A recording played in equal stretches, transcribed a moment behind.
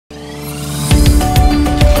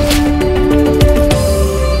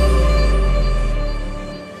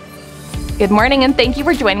Good morning and thank you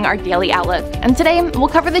for joining our Daily Outlook. And today we'll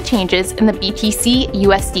cover the changes in the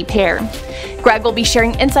BTC-USD pair. Greg will be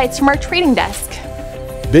sharing insights from our trading desk.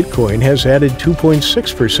 Bitcoin has added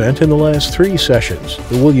 2.6% in the last 3 sessions.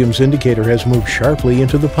 The Williams indicator has moved sharply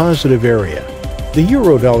into the positive area. The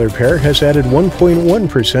euro-dollar pair has added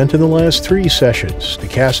 1.1% in the last 3 sessions.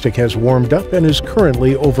 Stochastic has warmed up and is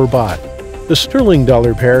currently overbought. The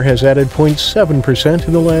sterling-dollar pair has added 0.7%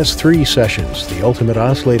 in the last 3 sessions. The ultimate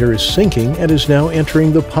oscillator is sinking and is now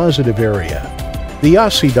entering the positive area. The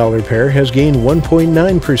Aussie-dollar pair has gained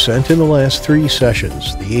 1.9% in the last 3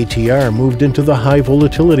 sessions. The ATR moved into the high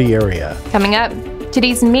volatility area. Coming up,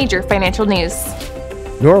 today's major financial news.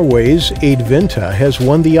 Norway's Adevinta has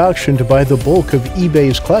won the auction to buy the bulk of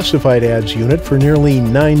eBay's classified ads unit for nearly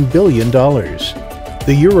 $9 billion.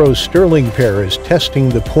 The euro-sterling pair is testing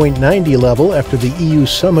the 0.90 level after the EU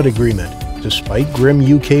summit agreement, despite grim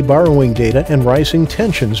UK borrowing data and rising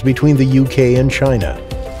tensions between the UK and China.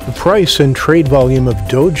 The price and trade volume of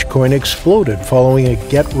Dogecoin exploded following a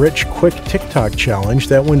get-rich-quick TikTok challenge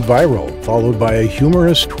that went viral, followed by a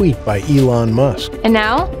humorous tweet by Elon Musk. And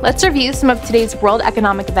now, let's review some of today's world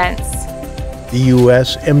economic events. The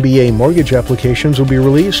U.S. MBA mortgage applications will be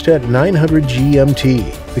released at 900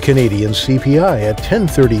 GMT, the Canadian CPI at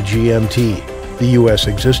 10:30 GMT, the U.S.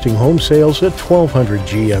 existing home sales at 1200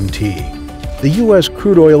 GMT, the U.S.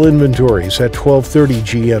 crude oil inventories at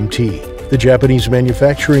 1230 GMT, the Japanese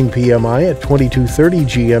manufacturing PMI at 2230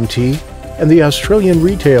 GMT, and the Australian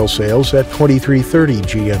retail sales at 2330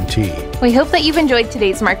 GMT. We hope that you've enjoyed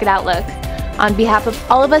today's market outlook. On behalf of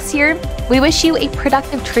all of us here, we wish you a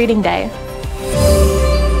productive trading day.